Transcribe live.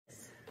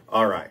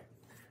All right.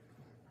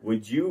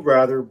 Would you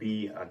rather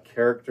be a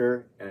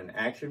character in an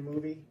action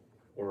movie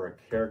or a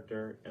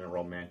character in a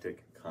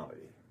romantic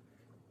comedy?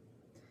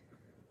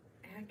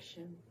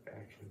 Action.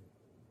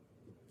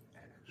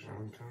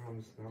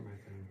 Rom-coms, not my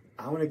thing.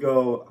 I'm gonna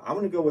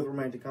go with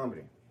romantic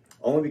comedy.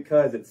 Only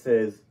because it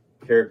says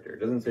character. It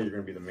doesn't say you're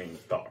gonna be the main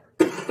star.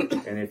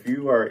 And if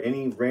you are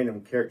any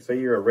random character, say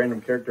you're a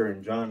random character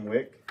in John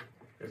Wick,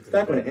 it's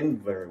not gonna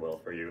end very well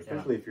for you,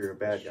 especially if you're a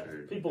bad guy.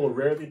 People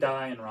rarely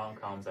die in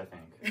rom-coms, I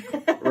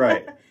think.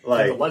 Right.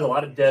 Like a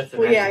lot of deaths in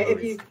Well, yeah, action if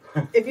movies.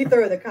 if you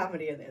throw the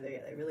comedy in there,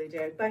 they really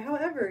do. But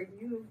however,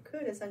 you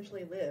could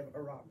essentially live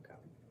a rom-com.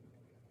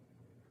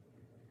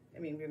 I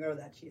mean, we go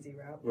that cheesy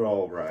route.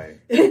 Well, right.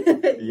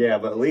 Yeah,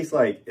 but at least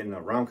like in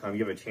a rom-com,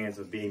 you have a chance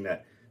of being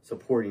that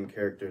supporting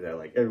character that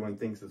like everyone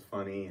thinks is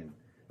funny and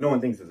no one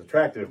thinks is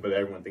attractive, but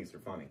everyone thinks they're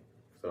funny.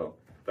 So,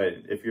 but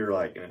if you're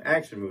like in an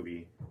action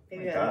movie,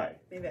 Maybe I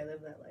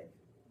live that life.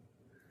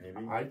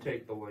 Maybe. I'd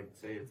take the, like,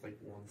 say it's like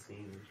one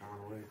scene in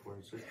John Wick where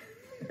it's just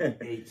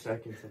 8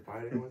 seconds of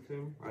fighting with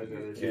him. I'd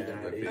rather do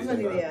that. I'm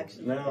gonna do the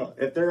action. No,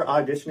 if they're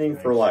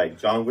auditioning for like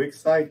John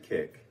Wick's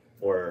sidekick,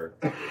 or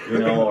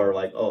or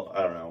like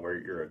I don't know, where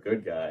you're a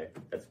good guy,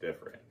 that's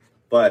different.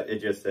 But it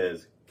just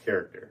says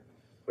character,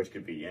 which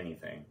could be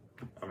anything.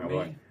 I'm not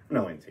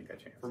going to take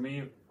that chance. For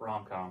me,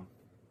 rom-com.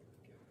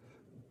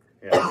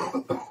 Yeah.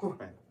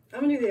 I'm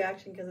gonna do the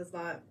action because it's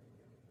not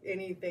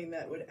anything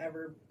that would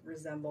ever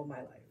resemble my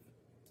life.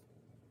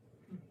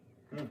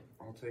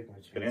 I'll take my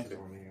Good chances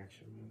answer. on the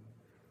action movie.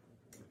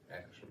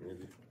 Action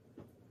movie.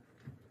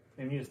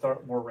 Maybe you need to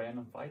start more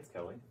random fights,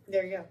 Kelly.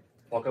 There you go.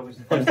 Walk up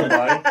and punch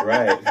somebody.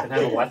 Right. And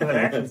have a life of an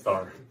action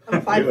star. I'm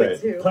Do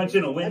it. 5'2". Punch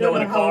in a I window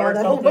don't in know a car how or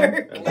that'll something.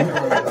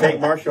 work. Take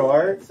martial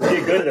arts. Be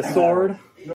good at a sword.